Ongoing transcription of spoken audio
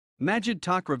Majid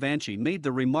Takht-Ravanchi made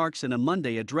the remarks in a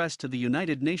Monday address to the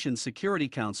United Nations Security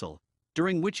Council,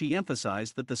 during which he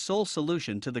emphasized that the sole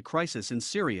solution to the crisis in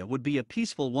Syria would be a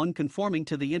peaceful one conforming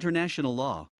to the international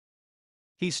law.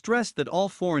 He stressed that all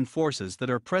foreign forces that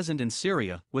are present in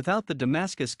Syria, without the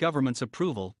Damascus government's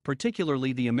approval,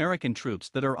 particularly the American troops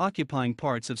that are occupying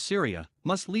parts of Syria,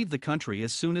 must leave the country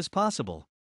as soon as possible.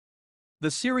 The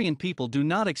Syrian people do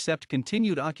not accept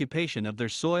continued occupation of their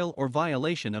soil or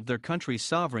violation of their country's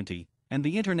sovereignty, and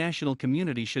the international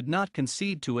community should not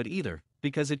concede to it either,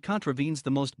 because it contravenes the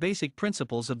most basic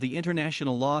principles of the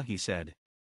international law, he said.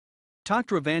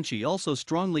 Takht-Ravanchi also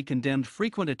strongly condemned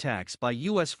frequent attacks by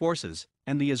U.S. forces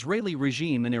and the Israeli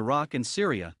regime in Iraq and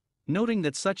Syria, noting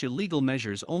that such illegal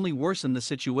measures only worsen the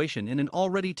situation in an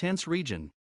already tense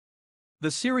region. The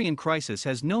Syrian crisis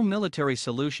has no military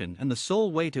solution, and the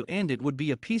sole way to end it would be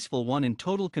a peaceful one in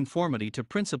total conformity to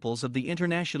principles of the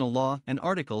international law and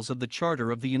articles of the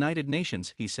Charter of the United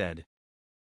Nations, he said.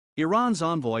 Iran's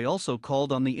envoy also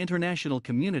called on the international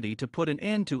community to put an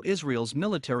end to Israel's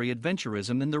military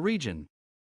adventurism in the region.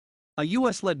 A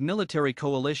U.S.-led military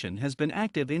coalition has been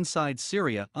active inside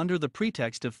Syria under the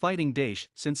pretext of fighting Daesh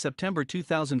since September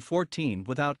 2014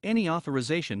 without any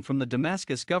authorization from the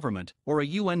Damascus government or a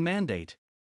UN mandate.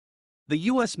 The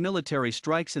U.S. military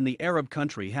strikes in the Arab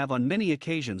country have on many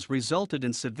occasions resulted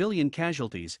in civilian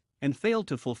casualties and failed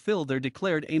to fulfill their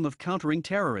declared aim of countering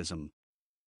terrorism.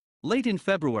 Late in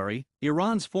February,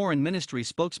 Iran's foreign ministry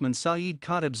spokesman Saeed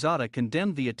Khatibzadeh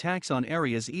condemned the attacks on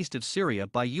areas east of Syria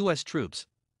by U.S. troops,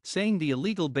 saying the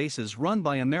illegal bases run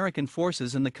by American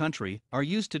forces in the country are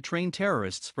used to train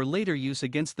terrorists for later use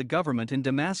against the government in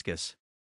Damascus.